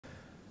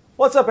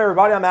What's up,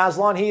 everybody? I'm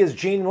Aslan. He is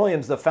Gene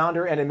Williams, the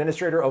founder and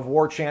administrator of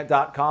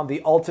Warchant.com,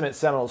 the ultimate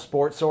Seminole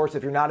sports source.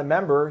 If you're not a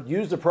member,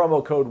 use the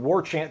promo code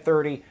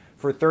Warchant30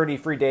 for 30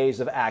 free days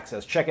of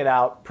access. Check it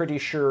out. Pretty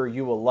sure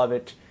you will love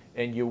it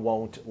and you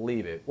won't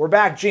leave it. We're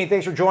back, Gene.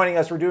 Thanks for joining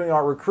us. We're doing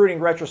our recruiting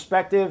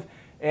retrospective,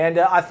 and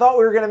I thought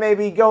we were going to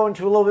maybe go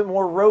into a little bit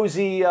more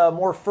rosy,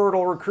 more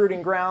fertile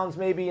recruiting grounds,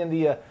 maybe in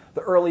the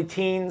early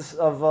teens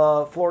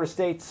of Florida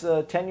State's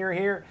tenure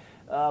here.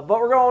 But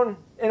we're going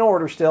in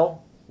order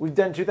still. We've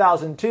done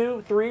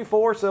 2002, 3,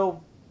 4,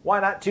 so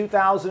why not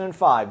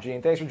 2005,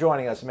 Gene? Thanks for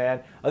joining us,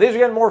 man. These are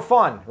getting more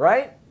fun,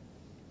 right?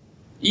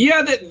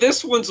 Yeah,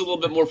 this one's a little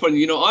bit more fun.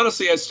 You know,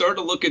 honestly, I started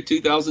to look at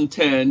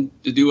 2010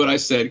 to do what I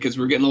said because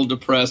we're getting a little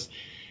depressed.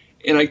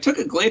 And I took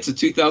a glance at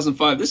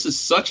 2005. This is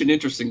such an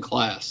interesting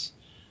class.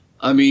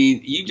 I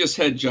mean, you just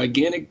had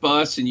gigantic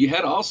busts, and you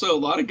had also a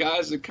lot of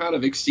guys that kind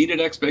of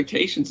exceeded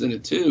expectations in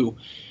it, too.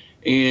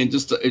 And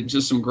just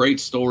some great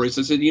stories.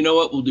 I said, you know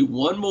what, we'll do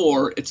one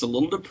more. It's a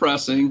little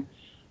depressing,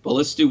 but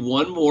let's do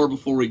one more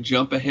before we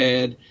jump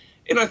ahead.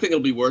 And I think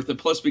it'll be worth it.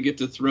 Plus, we get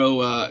to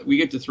throw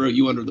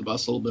you under the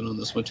bus a little bit on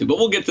this one too. But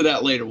we'll get to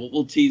that later.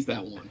 We'll tease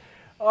that one.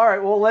 All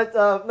right. Well,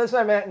 let's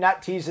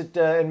not tease it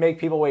and make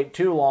people wait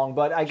too long.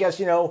 But I guess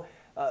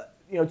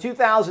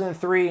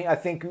 2003. I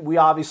think we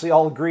obviously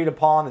all agreed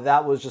upon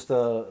that was just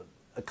a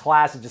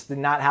class that just did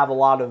not have a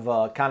lot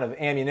of kind of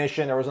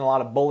ammunition. There wasn't a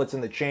lot of bullets in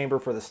the chamber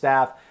for the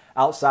staff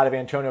outside of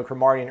Antonio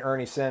Cromartie and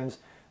Ernie Sims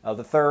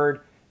the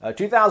third.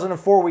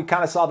 2004, we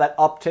kind of saw that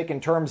uptick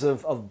in terms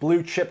of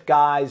blue chip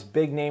guys,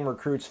 big name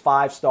recruits,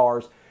 5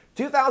 stars.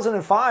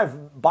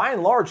 2005, by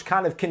and large,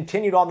 kind of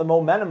continued on the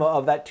momentum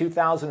of that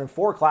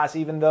 2004 class,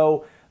 even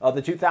though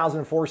the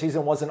 2004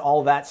 season wasn't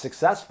all that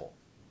successful.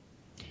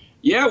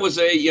 Yeah, it was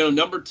a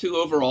number 2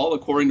 overall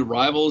according to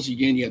Rivals.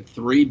 Again, you had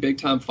 3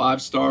 big-time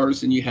 5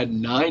 stars, and you had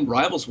 9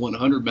 Rivals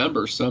 100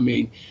 members. So I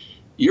mean,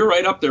 you're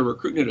right up there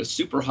recruiting at a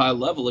super high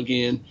level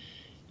again.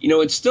 You know,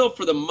 it's still,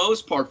 for the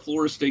most part,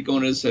 Florida State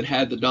going as it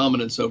had the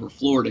dominance over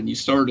Florida, and you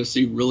started to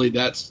see really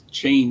that's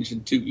changed.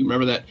 And you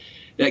remember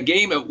that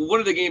game, one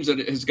of the games that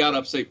has got to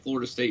upset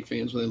Florida State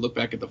fans when they look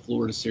back at the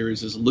Florida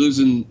series is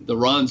losing the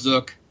Ron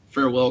Zook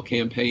farewell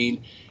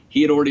campaign.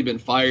 He had already been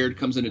fired,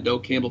 comes into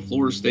Doak Campbell.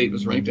 Florida State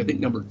was ranked, I think,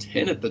 number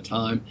 10 at the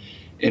time,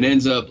 and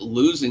ends up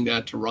losing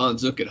that to Ron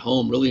Zook at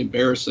home. Really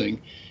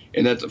embarrassing.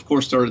 And that, of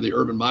course, started the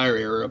Urban Meyer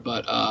era.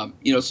 But, but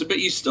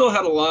you still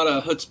had a lot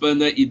of chutzpah in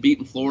that. You'd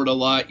beaten Florida a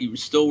lot. You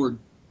still were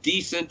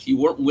decent. You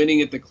weren't winning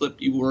at the clip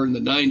you were in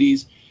the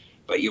 90s,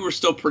 but you were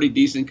still pretty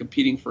decent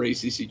competing for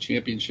ACC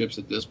championships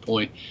at this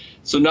point.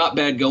 So not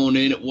bad going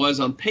in. It was,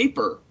 on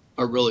paper,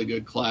 a really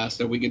good class.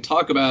 Now, we can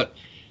talk about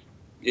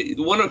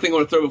one other thing I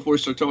want to throw before we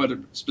start talking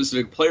about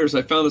specific players.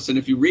 I found this, and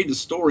if you read the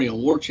story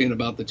on Warchant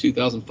about the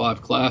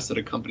 2005 class that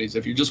accompanies,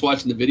 if you're just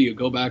watching the video,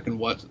 go back and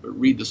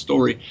read the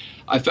story.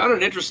 I found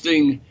an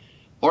interesting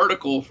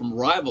article from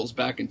Rivals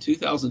back in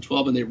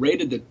 2012, and they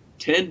rated the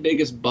 10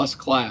 biggest bust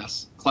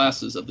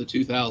classes of the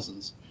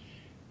 2000s.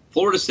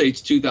 Florida State's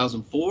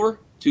 2004,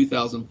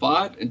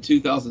 2005, and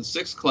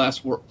 2006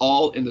 class were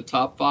all in the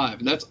top 5,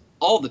 and that's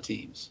all the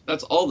teams.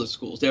 That's all the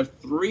schools. They have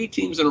 3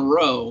 teams in a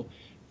row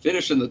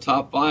finish in the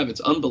top 5.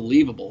 It's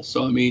unbelievable.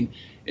 So, I mean,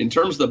 in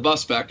terms of the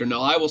bust factor,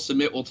 now I will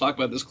submit, we'll talk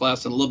about this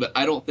class in a little bit.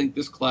 I don't think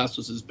this class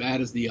was as bad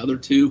as the other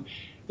 2.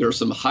 There are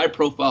some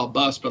high-profile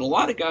busts, but a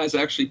lot of guys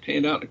actually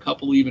panned out, and a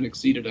couple even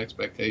exceeded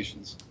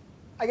expectations.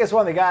 I guess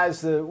one of the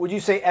guys, would you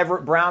say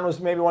Everett Brown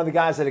was maybe one of the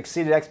guys that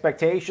exceeded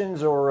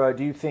expectations, or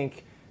do you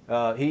think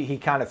he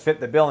kind of fit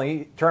the bill?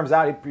 And it turns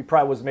out he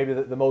probably was maybe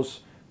the most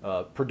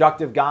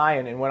productive guy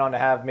and went on to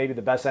have maybe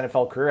the best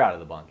NFL career out of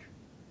the bunch.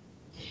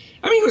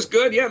 I mean, he was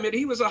good. Yeah, I mean,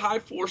 he was a high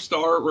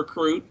 4-star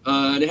recruit,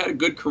 and he had a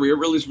good career.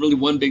 Really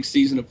one big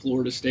season at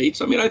Florida State.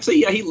 So, I mean, I'd say,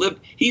 yeah,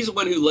 he's the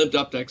one who lived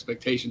up to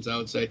expectations, I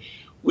would say.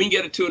 We can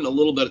get into it in a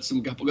little bit.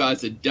 Some couple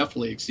guys that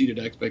definitely exceeded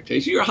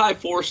expectations. You're a high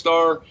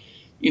 4-star.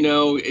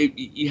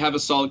 You have a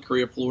solid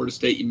career at Florida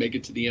State. You make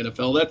it to the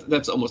NFL.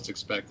 That's almost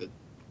expected.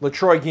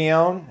 LaTroy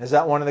Guion, is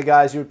that one of the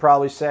guys you would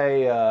probably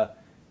say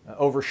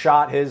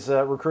overshot his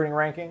recruiting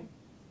ranking?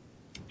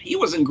 He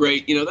wasn't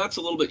great. That's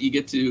a little bit you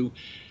get to.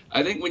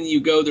 I think when you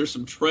go, there's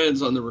some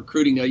trends on the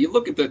recruiting. Now, you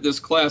look at this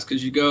class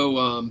because you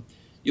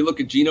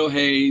look at Geno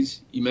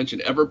Hayes, you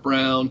mentioned Everett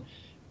Brown,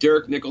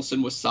 Derek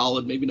Nicholson was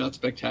solid, maybe not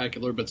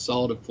spectacular, but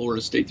solid at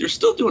Florida State. They're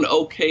still doing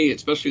okay,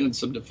 especially in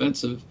some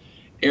defensive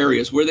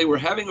areas. Where they were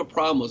having a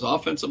problem was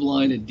offensive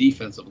line and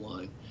defensive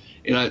line,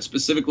 and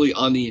specifically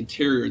on the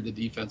interior of the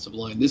defensive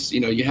line.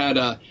 You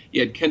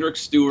had Kendrick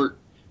Stewart,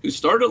 who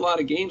started a lot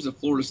of games at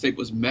Florida State,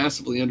 was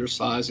massively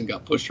undersized and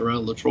got pushed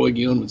around. LaTroy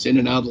Guion was in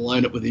and out of the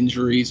lineup with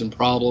injuries and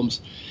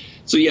problems.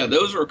 So, yeah,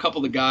 those are a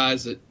couple of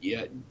guys that,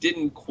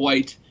 didn't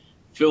quite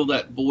fill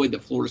that void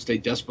that Florida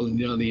State desperately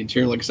needed on the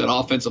interior. Like I said,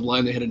 offensive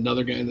line, they had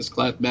another guy in this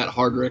class, Matt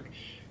Hardrick,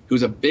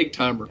 who's a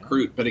big-time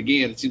recruit. But,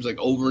 again, it seems like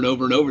over and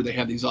over and over they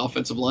have these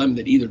offensive linemen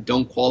that either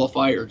don't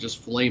qualify or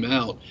just flame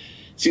out.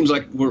 seems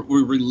like we're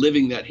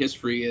reliving that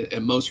history,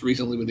 and most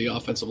recently with the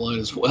offensive line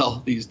as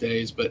well these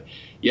days. But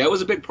yeah, it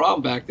was a big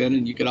problem back then,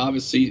 and you could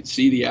obviously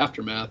see the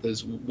aftermath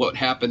as what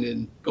happened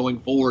in going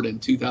forward in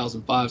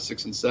 2005,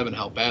 6, and 7,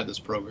 how bad this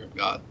program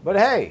got. But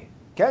hey,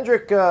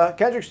 Kendrick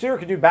Stewart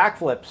could do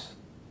backflips,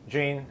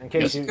 Gene, in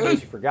case you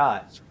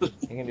forgot.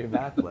 He can do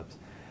backflips.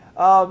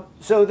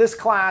 So this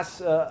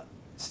class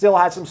still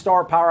had some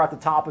star power at the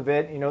top of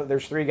it. You know,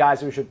 there's 3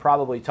 guys we should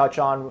probably touch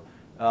on.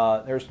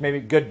 There's maybe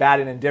good, bad,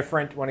 and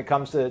indifferent when it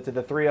comes to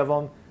the 3 of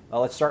them.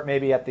 Let's start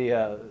maybe at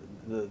the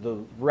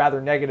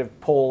rather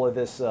negative pole of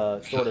this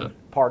sort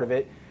of part of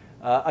it.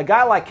 A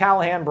guy like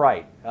Callahan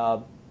Bright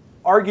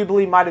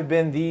arguably might have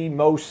been the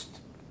most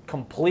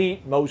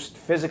complete, most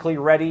physically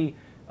ready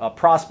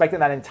prospect in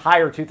that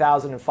entire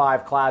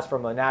 2005 class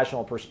from a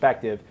national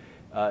perspective.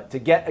 To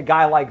get a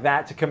guy like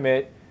that to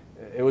commit,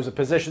 it was a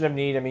position of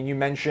need. I mean, you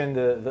mentioned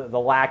the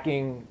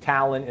lacking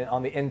talent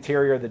on the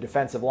interior of the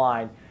defensive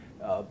line.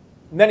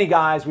 Many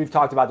guys we've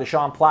talked about,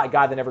 Deshaun Platt, a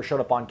guy that never showed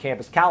up on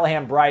campus.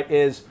 Callahan Bright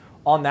is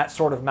on that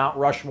sort of Mount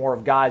Rushmore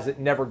of guys that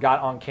never got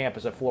on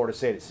campus at Florida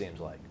State, it seems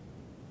like.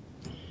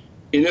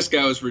 And this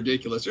guy was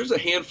ridiculous. There's a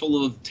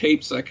handful of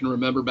tapes I can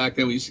remember back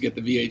then. We used to get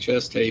the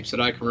VHS tapes,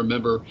 and I can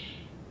remember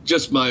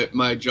just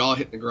my jaw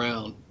hitting the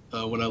ground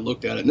when I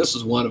looked at it. And this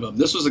was one of them.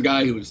 This was a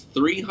guy who was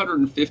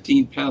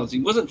 315 pounds.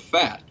 He wasn't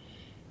fat.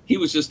 He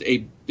was just a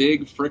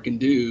big frickin'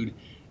 dude.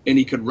 And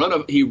he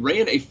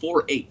ran a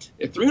 4.8.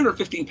 At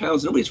 315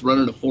 pounds, nobody's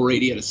running a 4.8.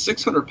 He had a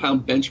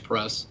 600-pound bench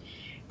press.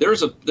 There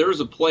was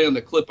a play on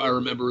the clip I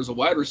remember. It was a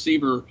wide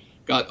receiver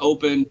got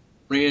open,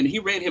 he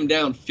ran him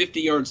down 50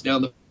 yards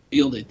down the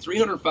field. A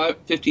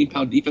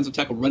 315-pound defensive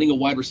tackle running a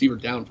wide receiver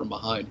down from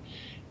behind.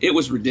 It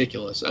was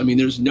ridiculous. I mean,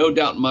 there's no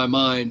doubt in my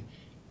mind,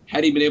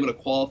 had he been able to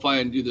qualify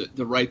and do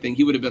the right thing,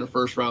 he would have been a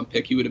first-round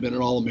pick. He would have been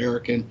an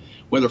All-American,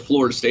 whether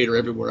Florida State or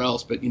everywhere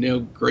else. But, you know,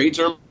 grades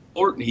are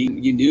important.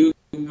 You knew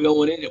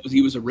going in,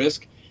 he was a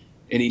risk,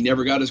 and he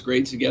never got his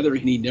grades together,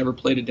 and he never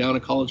played it down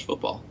in college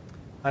football.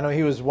 I know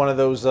he was one of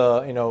those,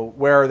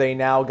 where are they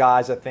now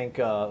guys. I think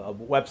a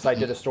website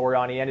did a story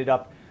on. He ended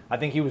up, I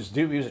think he was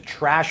a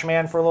trash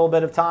man for a little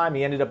bit of time.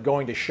 He ended up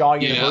going to Shaw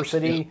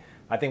University,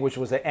 I think, which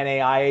was an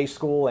NAIA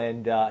school,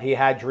 and he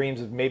had dreams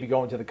of maybe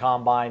going to the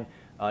combine.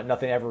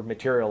 Nothing ever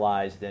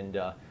materialized,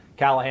 and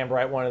Callahan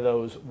Bright, one of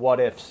those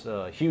what-ifs,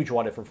 huge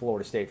what-if for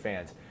Florida State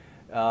fans.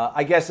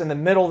 I guess in the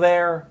middle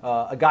there,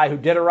 a guy who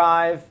did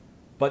arrive,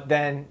 but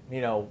then,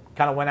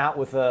 kind of went out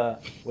with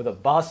a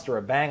bust or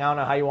a bang. I don't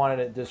know how you wanted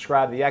to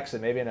describe the exit,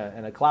 maybe in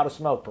a cloud of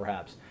smoke,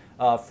 perhaps.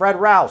 Fred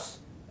Rouse,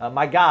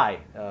 my guy,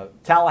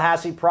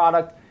 Tallahassee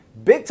product.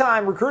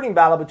 Big-time recruiting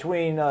battle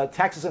between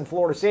Texas and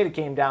Florida State it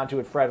came down to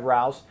at Fred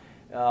Rouse.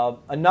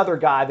 Another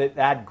guy that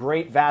had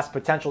great, vast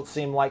potential, it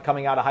seemed like,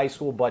 coming out of high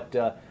school, but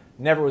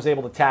never was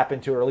able to tap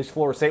into it, or at least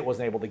Florida State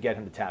wasn't able to get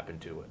him to tap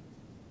into it.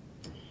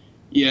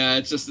 Yeah,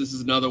 this is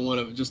another one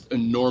of just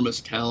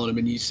enormous talent. I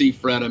mean, you see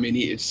Fred,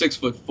 he's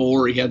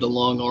 6'4", he had the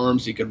long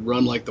arms, he could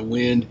run like the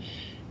wind.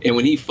 And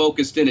when he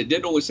focused in, it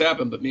didn't always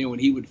happen, but man, when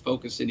he would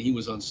focus in, he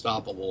was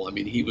unstoppable. I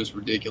mean, he was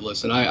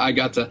ridiculous. And I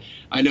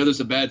know there's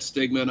a bad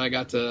stigma, and I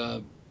got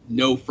to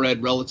know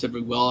Fred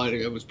relatively well.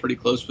 I was pretty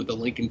close with the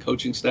Lincoln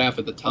coaching staff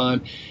at the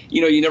time.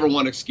 You never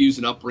want to excuse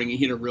an upbringing.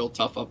 He had a real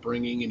tough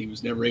upbringing, and he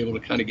was never able to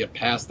kind of get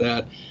past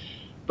that.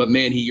 But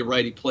man, you're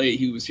right.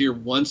 He was here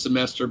one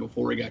semester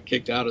before he got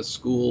kicked out of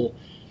school,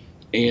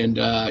 and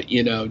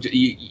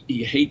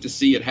you hate to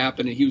see it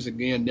happen. And he was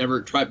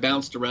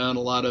bounced around a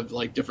lot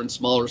of different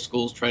smaller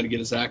schools trying to get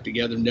his act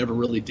together. Never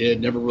really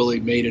did. Never really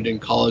made it in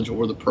college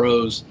or the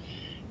pros.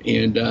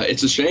 And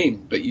it's a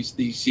shame, but you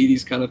see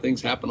these kind of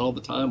things happen all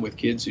the time with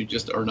kids who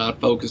just are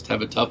not focused,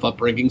 have a tough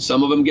upbringing.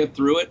 Some of them get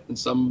through it, and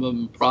some of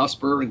them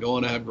prosper and go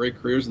on to have great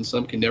careers, and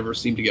some can never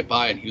seem to get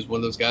by. And he was one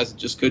of those guys that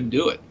just couldn't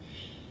do it.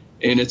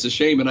 And it's a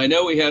shame. And I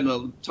know we had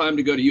time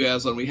to go to you,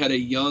 Aslan. We had a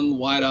young,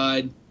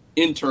 wide-eyed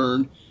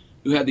intern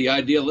who had the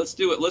idea, let's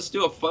do it. Let's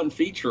do a fun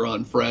feature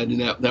on Fred. And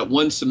that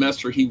one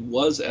semester he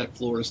was at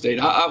Florida State.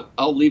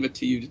 I'll leave it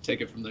to you to take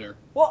it from there.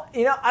 Well,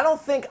 I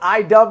don't think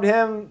I dubbed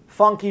him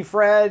Funky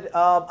Fred.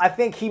 I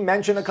think he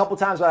mentioned a couple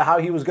times about how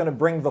he was going to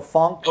bring the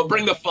funk. Oh,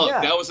 bring the funk. Yeah.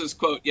 That was his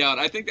quote. Yeah,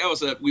 and I think that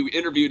was we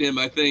interviewed him,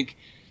 I think,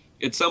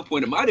 at some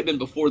point. It might have been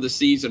before the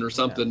season or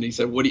something. Yeah. He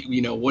said, what do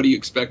you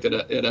expect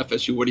at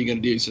FSU? What are you going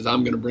to do? He says,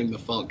 I'm going to bring the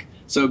funk.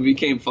 So it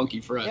became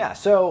Funky Fred. Yeah,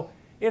 so,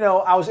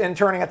 I was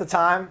interning at the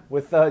time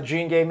with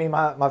Gene gave me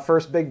my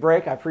first big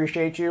break. I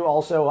appreciate you.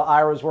 Also,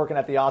 Ira was working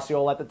at the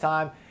Osceola at the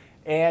time.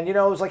 And, it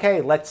was like,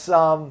 hey, let's,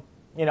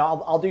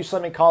 I'll do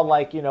something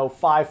called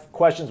 5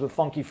 questions with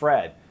Funky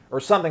Fred or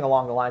something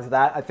along the lines of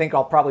that. I think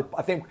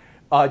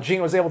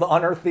Gene was able to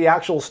unearth the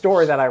actual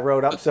story that I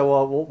wrote up,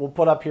 so we'll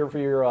put up here for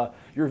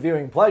your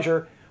viewing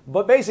pleasure.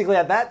 But basically,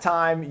 at that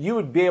time, you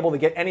would be able to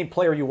get any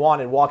player you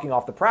wanted walking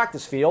off the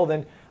practice field,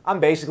 and I'm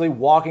basically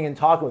walking and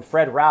talking with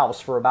Fred Rouse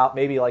for about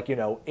maybe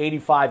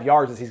 85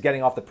 yards as he's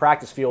getting off the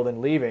practice field and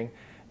leaving,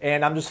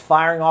 and I'm just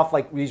firing off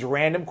these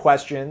random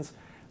questions.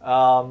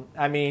 I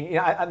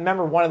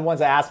remember one of the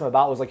ones I asked him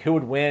about was who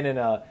would win in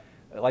a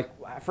like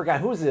I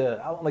forgot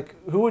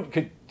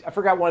I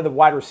forgot one of the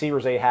wide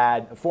receivers they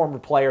had, a former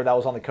player that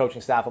was on the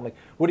coaching staff. I'm like,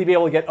 would he be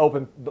able to get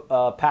open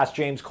past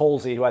James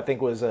Colsey, who I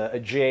think was a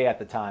GA at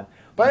the time?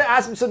 But I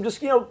asked him some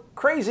just,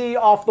 crazy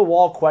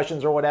off-the-wall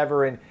questions or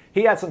whatever, and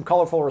he had some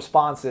colorful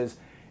responses.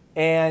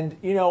 And,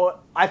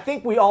 I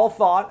think we all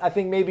thought, I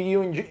think maybe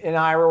you and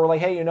I were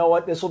like, hey, you know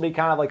what, this will be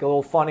kind of like a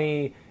little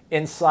funny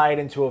insight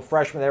into a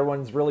freshman that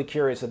everyone's really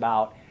curious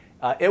about.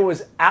 It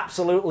was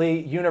absolutely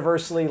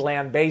universally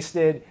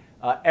lambasted.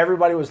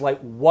 Everybody was like,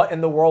 what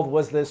in the world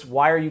was this?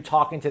 Why are you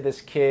talking to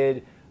this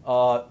kid?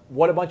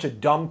 What a bunch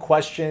of dumb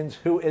questions.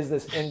 Who is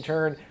this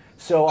intern?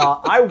 So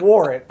I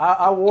wore it.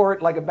 I wore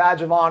it like a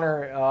badge of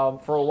honor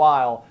for a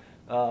while.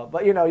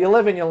 But, you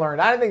live and you learn.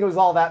 I didn't think it was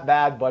all that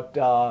bad, but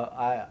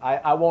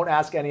I won't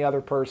ask any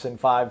other person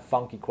 5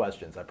 funky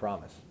questions, I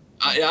promise.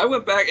 I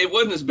went back. It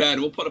wasn't as bad.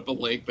 We'll put up a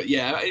link. But,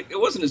 yeah, it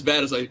wasn't as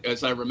bad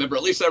as I remember.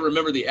 At least I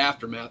remember the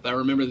aftermath. I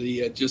remember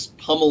the just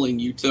pummeling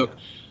you took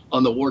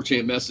on the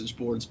Warchant message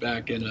boards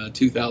back in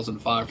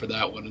 2005 for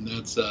that one, and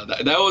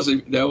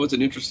that was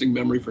an interesting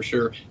memory for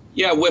sure.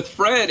 Yeah, with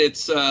Fred,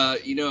 it's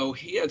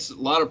he had a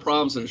lot of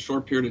problems in a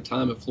short period of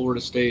time at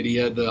Florida State. He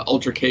had the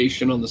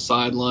altercation on the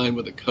sideline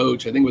with the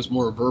coach. I think it was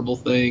more a verbal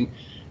thing.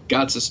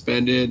 Got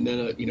suspended, and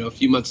then a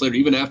few months later,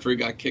 even after he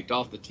got kicked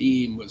off the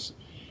team, was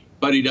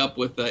buddied up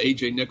with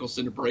A.J.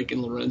 Nicholson to break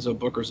in Lorenzo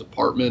Booker's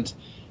apartment.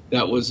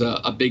 That was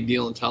a big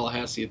deal in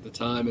Tallahassee at the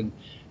time. And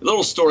a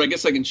little story I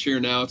guess I can share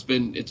now. It's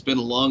been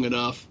long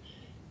enough.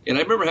 And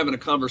I remember having a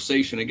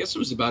conversation, I guess it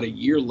was about a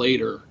year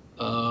later,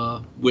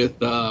 with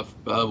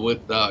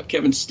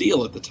Kevin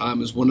Steele at the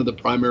time, as one of the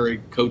primary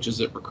coaches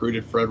that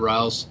recruited Fred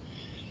Rouse.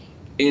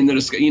 And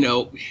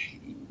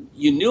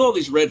you knew all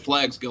these red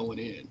flags going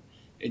in,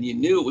 and you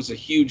knew it was a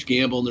huge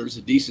gamble, and there was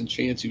a decent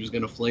chance he was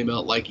going to flame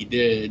out like he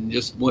did. And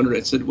just wondered, I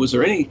said, was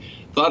there any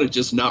thought of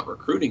just not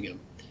recruiting him?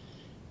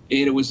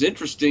 And it was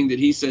interesting that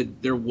he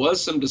said there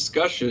was some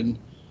discussion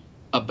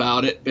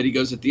about it, but he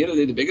goes, at the end of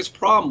the day, the biggest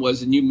problem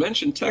was, and you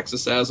mentioned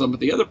Texas, Aslan, but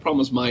the other problem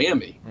was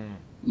Miami.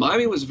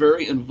 Miami was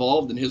very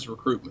involved in his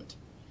recruitment.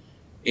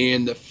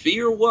 And the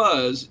fear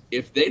was,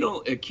 if they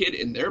don't, a kid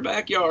in their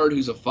backyard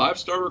who's a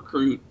 5-star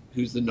recruit,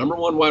 who's the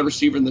 #1 wide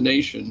receiver in the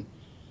nation,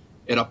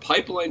 at a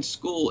pipeline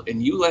school,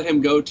 and you let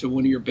him go to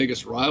one of your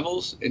biggest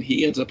rivals, and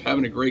he ends up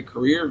having a great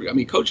career. I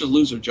mean, coaches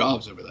lose their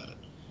jobs over that.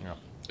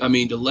 I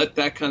mean, to let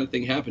that kind of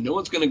thing happen, no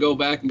one's going to go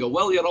back and go,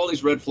 well, he had all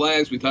these red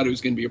flags. We thought it was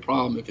going to be a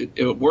problem. If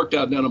it worked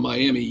out down in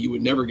Miami, you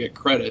would never get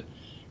credit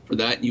for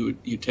that, and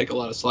you'd take a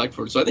lot of slack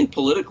for it. So I think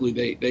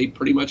politically they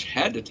pretty much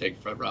had to take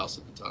Fred Rouse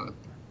at the time.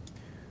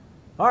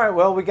 All right,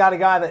 well, we got a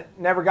guy that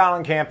never got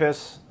on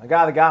campus, a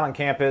guy that got on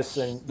campus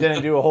and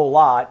didn't do a whole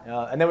lot,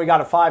 and then we got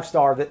a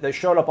 5-star that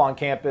showed up on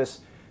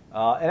campus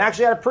and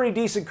actually had a pretty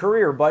decent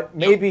career, but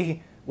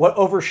maybe what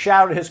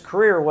overshadowed his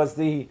career was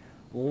the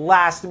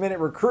last-minute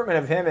recruitment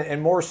of him,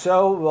 and more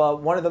so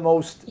one of the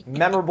most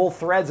memorable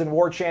threads in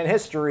Warchant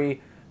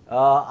history.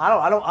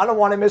 I don't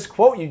want to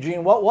misquote you,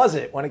 Gene. What was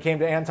it when it came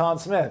to Anton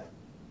Smith?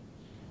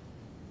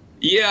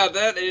 Yeah,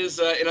 that is,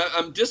 and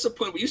I'm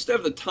disappointed. We used to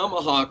have the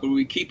tomahawk where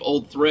we keep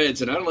old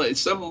threads, and I don't know,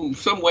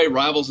 some way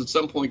Rivals at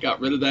some point got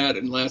rid of that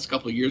in the last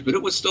couple of years, but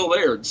it was still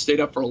there. It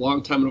stayed up for a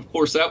long time, and of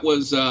course that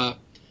was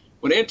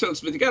when Anton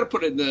Smith. You got to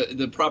put it in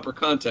the proper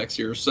context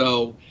here.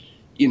 So,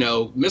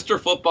 Mr.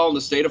 Football in the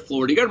state of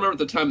Florida. You got to remember at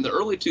the time, in the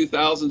early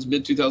 2000s,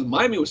 mid 2000s,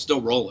 Miami was still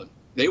rolling.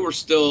 They were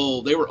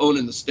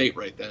owning the state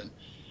right then,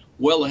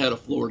 well ahead of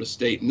Florida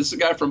State. And this is a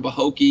guy from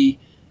Pahokee.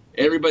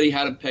 Everybody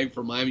had him pegged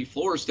for Miami.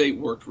 Florida State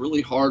worked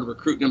really hard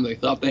recruiting him. They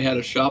thought they had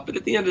a shot. But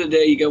at the end of the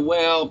day, you go,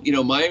 well,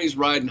 Miami's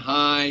riding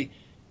high.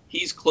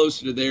 He's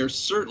closer to there.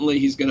 Certainly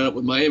he's going to end up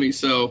with Miami.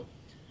 So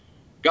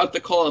got the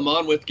call. I'm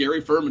on with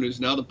Gary Furman, who's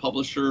now the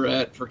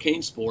publisher for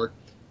Kane Sport,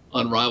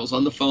 on Rivals,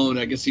 on the phone.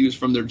 I guess he was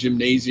from their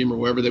gymnasium or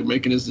wherever they were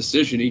making his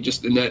decision. He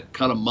just, in that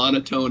kind of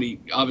monotone,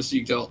 obviously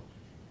you can tell,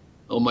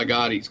 oh my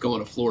God, he's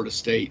going to Florida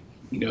State.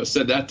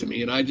 Said that to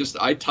me, and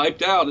I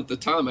typed out at the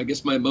time. I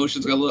guess my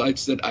emotions got a little. I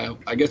said,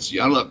 I guess, I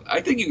don't know.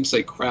 I think you can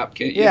say crap,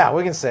 can't you? Yeah,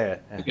 we can say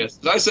it. Yeah. Yes.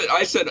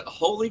 I said,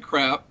 holy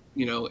crap,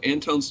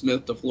 Anton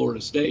Smith to Florida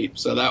State.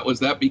 So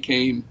that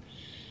became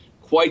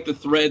quite the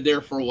thread there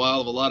for a while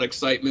of a lot of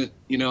excitement.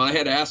 I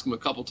had to ask him a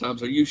couple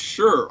times, are you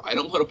sure? I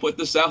don't want to put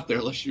this out there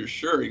unless you're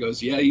sure. He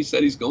goes, yeah, he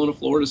said he's going to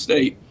Florida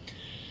State.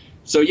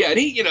 So, yeah, and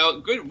he,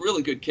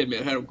 really good kid,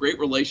 man. Had a great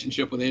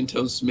relationship with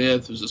Anton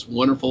Smith. It was just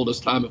wonderful this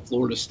time at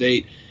Florida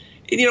State.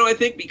 And, I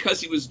think because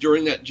he was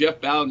during that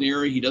Jeff Bowden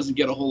era, he doesn't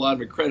get a whole lot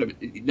of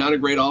credit. Not a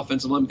great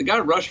offensive lineman. The guy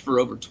rushed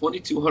for over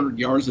 2,200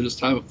 yards at his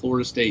time at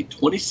Florida State,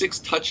 26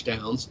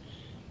 touchdowns.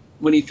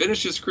 When he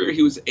finished his career,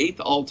 he was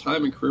 8th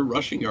all-time in career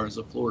rushing yards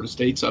at Florida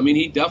State. So,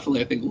 he definitely,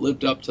 I think,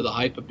 lived up to the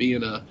hype of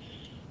being a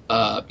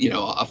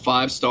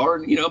 5-star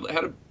and,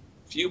 had a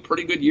few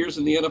pretty good years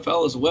in the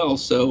NFL as well.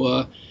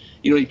 So,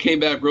 he came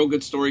back, real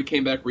good story,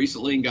 came back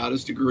recently and got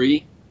his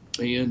degree.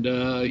 And,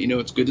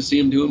 it's good to see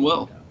him doing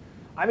well.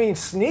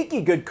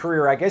 Sneaky good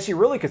career, I guess you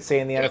really could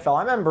say, in the NFL.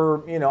 I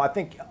remember, I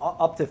think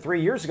up to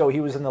 3 years ago he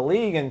was in the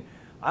league, and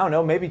I don't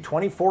know, maybe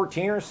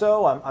 2014 or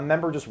so. I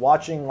remember just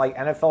watching like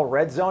NFL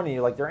Red Zone, and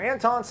you're like, they're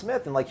Anton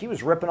Smith, and like he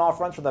was ripping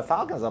off runs for the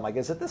Falcons. I'm like,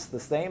 is it this the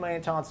same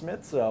Anton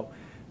Smith? So,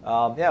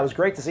 yeah, it was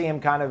great to see him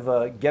kind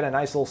of get a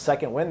nice little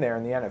second win there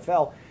in the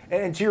NFL.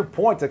 And to your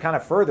point, to kind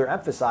of further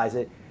emphasize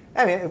it,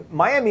 I mean,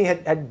 Miami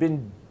had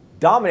been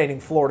dominating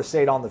Florida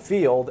State on the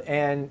field,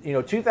 and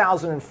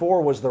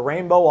 2004 was the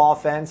rainbow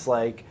offense,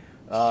 like.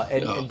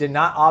 And did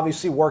not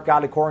obviously work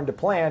out according to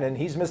plan. And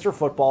he's Mr.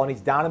 Football, and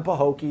he's down in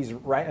Pahokee,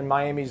 right in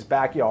Miami's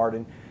backyard.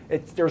 And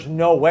there's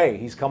no way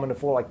he's coming to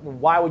Florida. Like,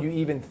 why would you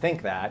even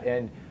think that?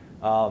 And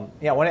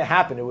when it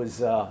happened, it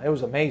was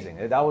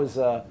amazing. That was,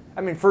 I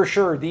mean, for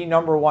sure, the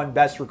 #1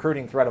 best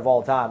recruiting threat of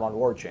all time on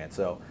Warchant.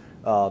 So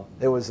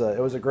it was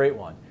a great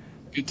one.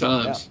 Good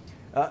times. Yeah.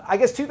 I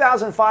guess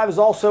 2005 is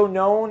also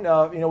known,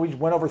 we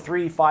went over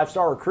 3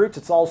 5-star recruits.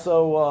 It's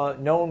also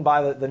known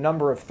by the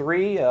number of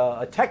 3,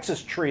 a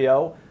Texas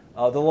trio,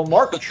 the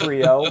Lamarck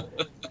trio.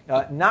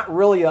 Not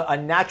really a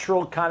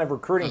natural kind of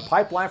recruiting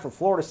pipeline for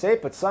Florida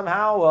State, but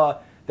somehow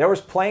there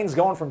was planes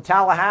going from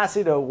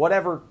Tallahassee to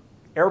whatever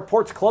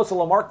airport's close to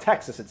Lamarck,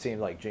 Texas, it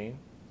seemed like, Gene.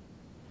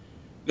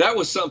 That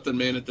was something,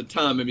 man, at the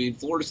time. I mean,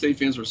 Florida State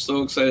fans were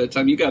so excited at the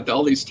time. You got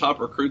all these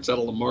top recruits out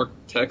of Lamarck,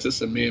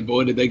 Texas, and, man,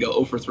 boy, did they go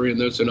 0 for 3 in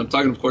those. And I'm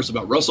talking, of course,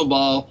 about Russell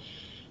Ball,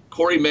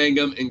 Corey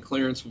Mangum, and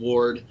Clarence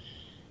Ward.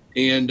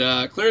 And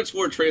Clarence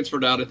Ward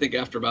transferred out, I think,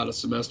 after about a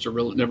semester,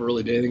 never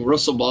really did anything.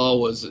 Russell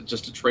Ball was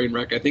just a train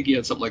wreck. I think he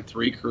had something like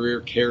 3 career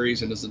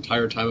carries, and his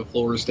entire time at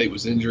Florida State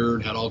was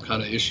injured, had all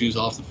kind of issues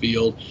off the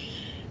field.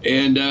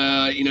 And,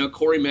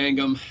 Corey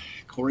Mangum,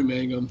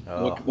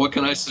 what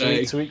can I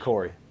say? Sweet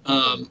Corey.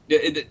 And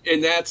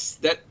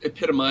that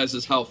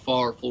epitomizes how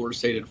far Florida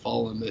State had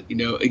fallen. That,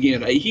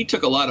 again, he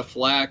took a lot of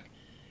flack.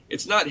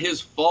 It's not his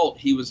fault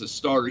he was a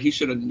starter. He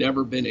should have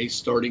never been a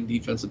starting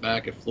defensive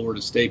back at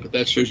Florida State, but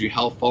that shows you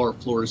how far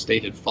Florida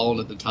State had fallen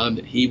at the time,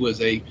 that he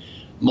was a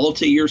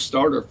multi-year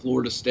starter at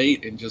Florida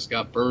State and just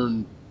got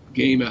burned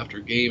game after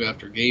game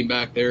after game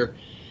back there.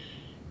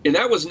 And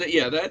that was,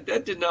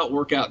 that did not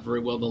work out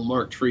very well, the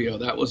Lamarck trio.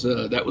 That was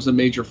a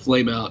major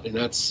flameout, and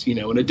that's,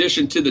 in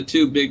addition to the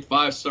 2 big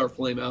 5-star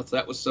flameouts,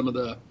 that was some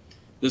of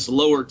this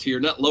lower tier,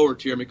 not lower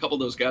tier. I mean, a couple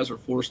of those guys were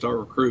 4-star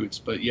recruits,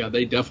 but yeah,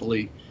 they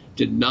definitely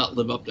did not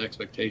live up to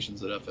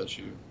expectations at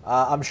FSU.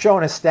 I'm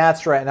showing his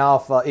stats right now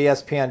off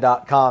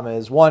ESPN.com.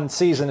 Is one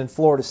season in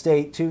Florida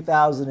State,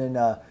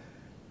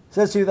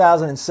 since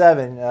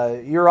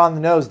 2007. You're on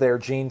the nose there,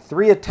 Gene.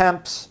 3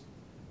 attempts,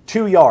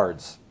 2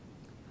 yards.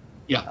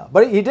 Yeah,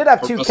 but he did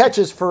have 2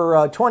 catches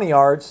for 20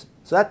 yards,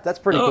 so that's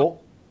pretty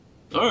cool.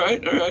 All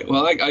right.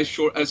 Well, I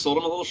sold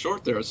him a little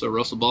short there. So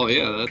Russell Ball,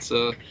 that's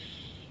good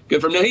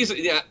for him. Now he's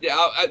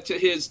to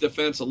his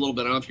defense a little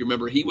bit. I don't know if you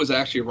remember, he was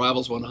actually a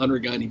Rivals 100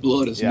 guy, and he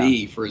blew out his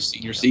knee for his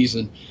senior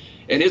season,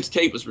 and his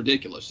tape was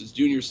ridiculous. His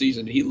junior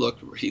season, he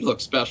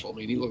looked special. I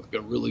mean, he looked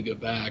like a really good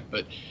back,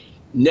 but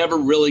never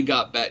really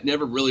got back,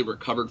 never really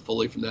recovered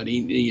fully from that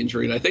knee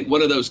injury. And I think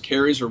one of those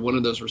carries or one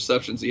of those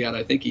receptions he had,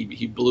 I think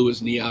he blew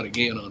his knee out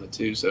again on it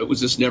too. So it was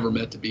just never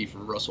meant to be for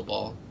Russell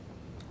Ball.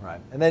 Right.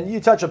 And then you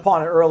touched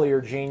upon it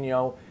earlier, Gene,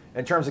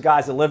 in terms of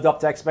guys that lived up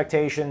to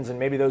expectations and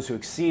maybe those who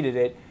exceeded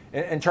it.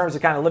 In terms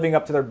of kind of living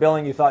up to their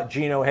billing, you thought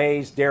Geno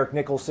Hayes, Derek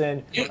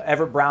Nicholson,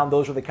 Everett Brown,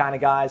 those were the kind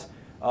of guys.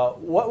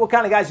 What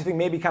kind of guys do you think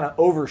maybe kind of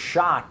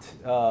overshot,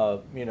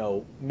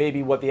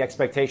 maybe what the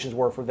expectations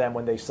were for them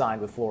when they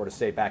signed with Florida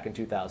State back in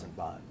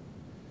 2005?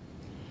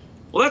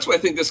 Well, that's why I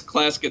think this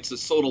class gets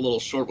sold a little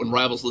short when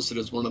Rivals listed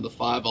as one of the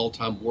 5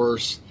 all-time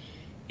worst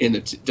in the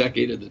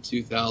decade of the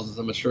 2000s.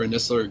 I'm not sure I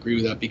necessarily agree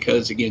with that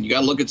because, again, you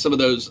got to look at some of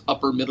those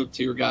upper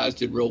middle-tier guys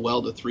did real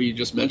well, the 3 you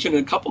just mentioned,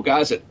 and a couple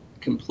guys that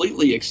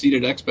completely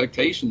exceeded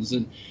expectations.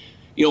 And,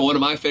 one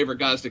of my favorite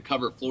guys to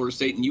cover at Florida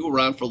State, and you were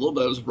around for a little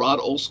bit, was Rod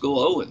Old School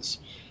Owens.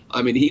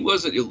 I mean, he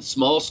was at a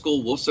small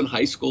school, Wolfson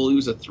High School. He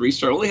was a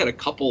 3-star, only had a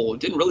couple,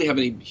 didn't really have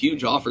any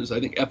huge offers.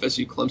 I think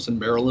FSU, Clemson,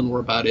 Maryland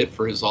were about it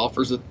for his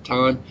offers at the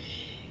time.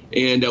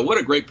 And what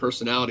a great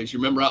personality. You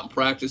remember out in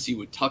practice, he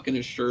would tuck in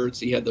his shirts.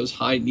 He had those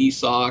high knee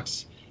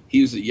socks.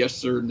 He was a yes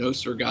sir, no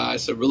sir guy.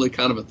 So really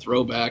kind of a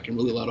throwback and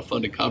really a lot of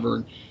fun to cover.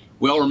 And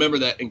we all remember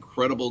that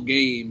incredible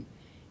game,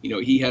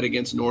 he had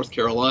against North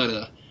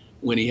Carolina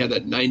when he had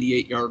that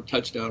 98-yard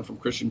touchdown from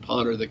Christian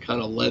Ponder that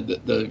kind of led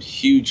the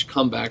huge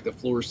comeback that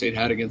Florida State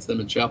had against them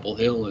in Chapel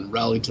Hill and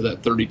rallied to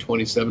that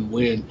 30-27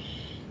 win.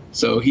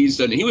 So he was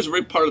a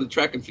big part of the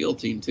track and field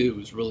team too. He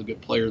was a really good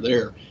player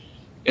there.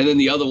 And then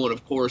the other one,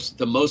 of course,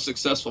 the most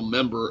successful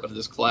member of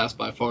this class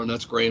by far, and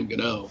that's Graham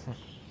Gano.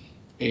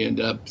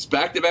 And it's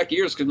back-to-back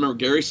years because remember,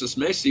 Gary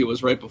Sismecia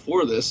was right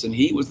before this, and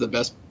he was the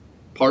best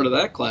part of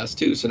that class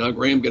too. So now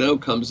Graham Gano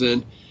comes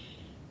in.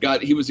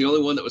 He was the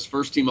only one that was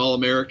first-team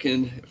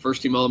All-American,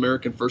 first-team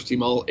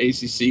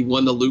All-ACC,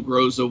 won the Lou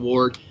Groza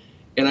Award.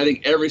 And I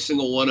think every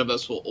single one of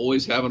us will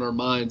always have in our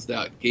minds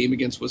that game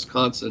against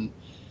Wisconsin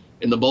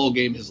in the bowl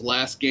game, his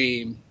last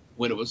game,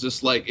 when it was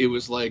just like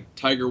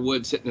Tiger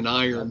Woods hitting an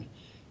iron,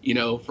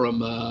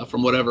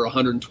 from whatever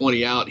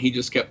 120 out. He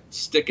just kept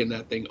sticking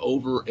that thing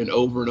over and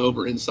over and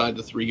over inside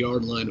the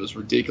 3-yard line. It was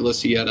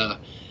ridiculous. He had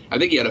I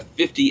think he had a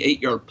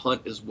 58-yard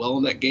punt as well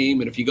in that game.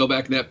 And if you go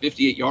back in that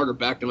 58-yarder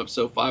backed them up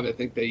 5, I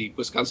think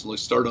Wisconsin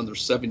started on their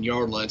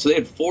 7-yard line. So they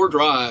had 4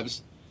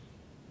 drives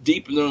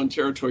deep in their own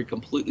territory,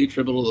 completely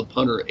attributable to the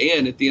punter.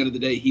 And at the end of the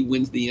day, he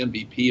wins the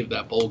MVP of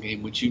that bowl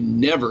game, which you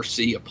never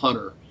see a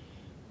punter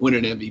win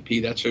an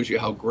MVP. That shows you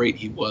how great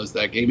he was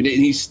that game. And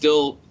he's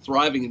still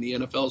thriving in the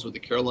NFLs with the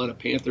Carolina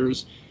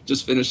Panthers,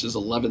 just finished his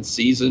 11th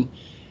season.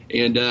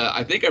 And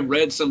I think I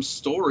read some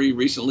story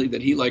recently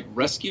that he,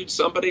 rescued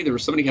somebody. There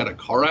was somebody who had a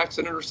car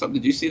accident or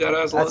something. Did you see that,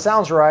 Aslan? That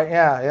sounds right,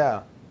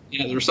 yeah.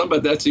 Yeah, there was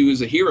somebody that's who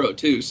was a hero,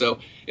 too. So,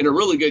 and a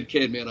really good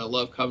kid, man. I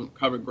love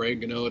covering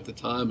Greg Gano at the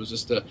time. It was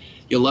just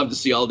you love to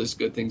see all these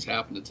good things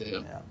happening to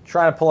him. Yeah.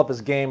 Trying to pull up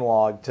his game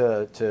log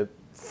to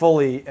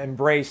fully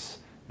embrace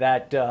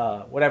that,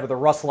 whatever, the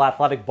Russell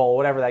Athletic Bowl,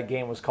 whatever that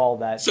game was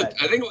called. I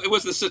think it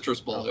was the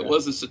Citrus Bowl. Okay. It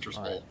was the Citrus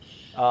Bowl.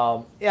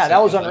 Yeah,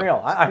 that was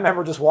unreal. I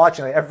remember just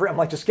watching it. I'm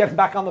like, just get him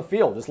back on the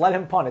field. Just let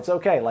him punt. It's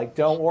okay.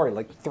 Don't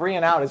worry. 3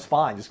 and out is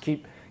fine. Just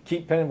keep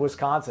pinning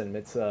Wisconsin.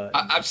 It's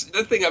I've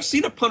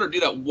seen a punter do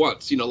that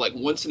once.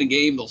 Once in a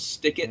game they'll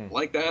stick it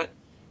like that.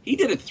 He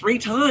did it 3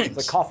 times.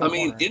 It's a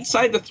corner.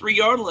 Inside the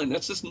 3-yard line.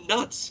 That's just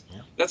nuts.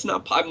 Yeah. That's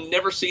not. I've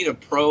never seen a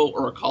pro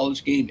or a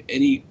college game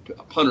any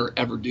punter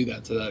ever do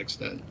that to that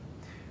extent.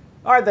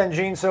 All right then,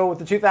 Gene. So with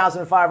the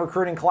 2005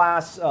 recruiting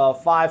class,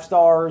 5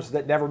 stars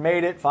that never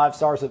made it, 5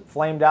 stars that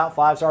flamed out,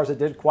 5 stars that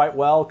did quite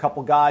well, a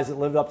couple guys that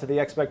lived up to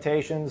the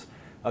expectations,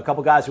 a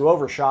couple guys who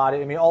overshot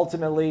it.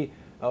 Ultimately,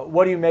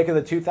 what do you make of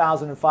the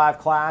 2005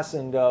 class,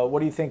 and what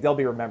do you think they'll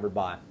be remembered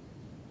by?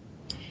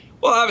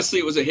 Well, obviously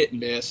it was a hit and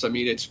miss.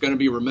 It's going to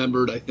be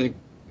remembered. I think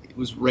it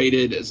was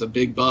rated as a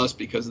big bust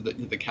because of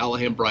the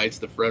Callahan Brights,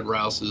 the Fred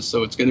Rouses.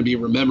 So it's going to be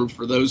remembered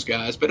for those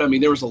guys. But,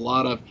 there was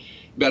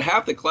about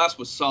half the class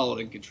was solid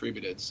and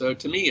contributed. So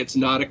to me, it's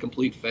not a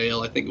complete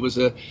fail. I think it was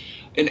an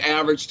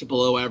average to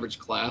below average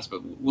class. But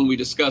when we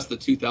discussed the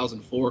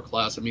 2004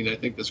 class, I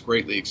think this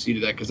greatly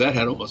exceeded that because that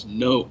had almost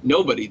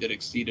nobody that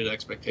exceeded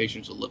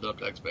expectations or lived up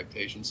to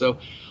expectations. So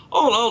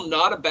all in all,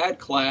 not a bad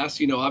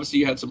class. Obviously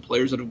you had some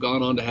players that have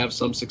gone on to have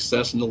some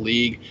success in the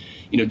league.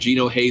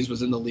 Geno Hayes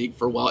was in the league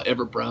for a while.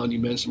 Everett Brown, you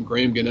mentioned.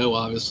 Graham Gano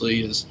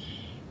obviously has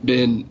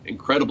been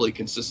incredibly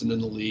consistent in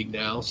the league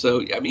now.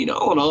 So,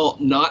 all in all,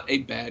 not a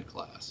bad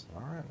class.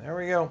 All right, there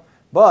we go.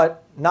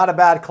 But not a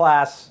bad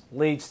class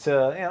leads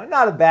to,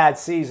 not a bad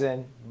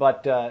season,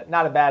 but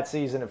not a bad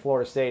season at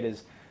Florida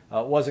State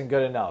wasn't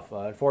good enough.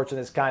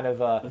 Unfortunately, this kind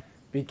of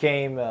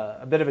became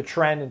a bit of a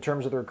trend in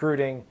terms of the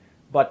recruiting.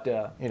 But,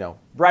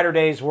 brighter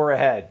days were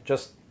ahead.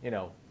 Just,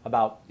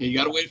 about. Yeah, you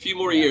got to wait a few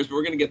more years, but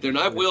we're going to get there. And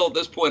I will, at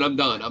this point, I'm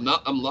done. I'm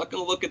not going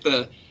to look at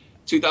the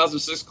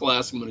 2006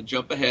 class. I'm going to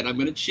jump ahead. I'm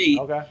going to cheat.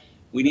 Okay.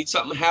 We need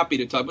something happy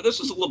to talk about. This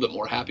is a little bit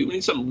more happy. We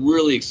need something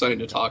really exciting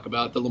to talk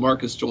about. The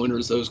LaMarcus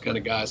Joyners, those kind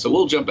of guys. So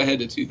we'll jump ahead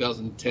to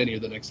 2010 here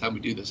the next time we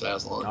do this,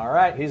 Aslan. All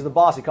right. He's the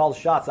boss. He calls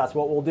the shots. That's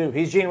what we'll do.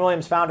 He's Gene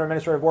Williams, founder and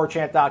administrator of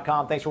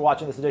Warchant.com. Thanks for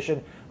watching this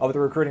edition of the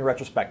Recruiting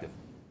Retrospective.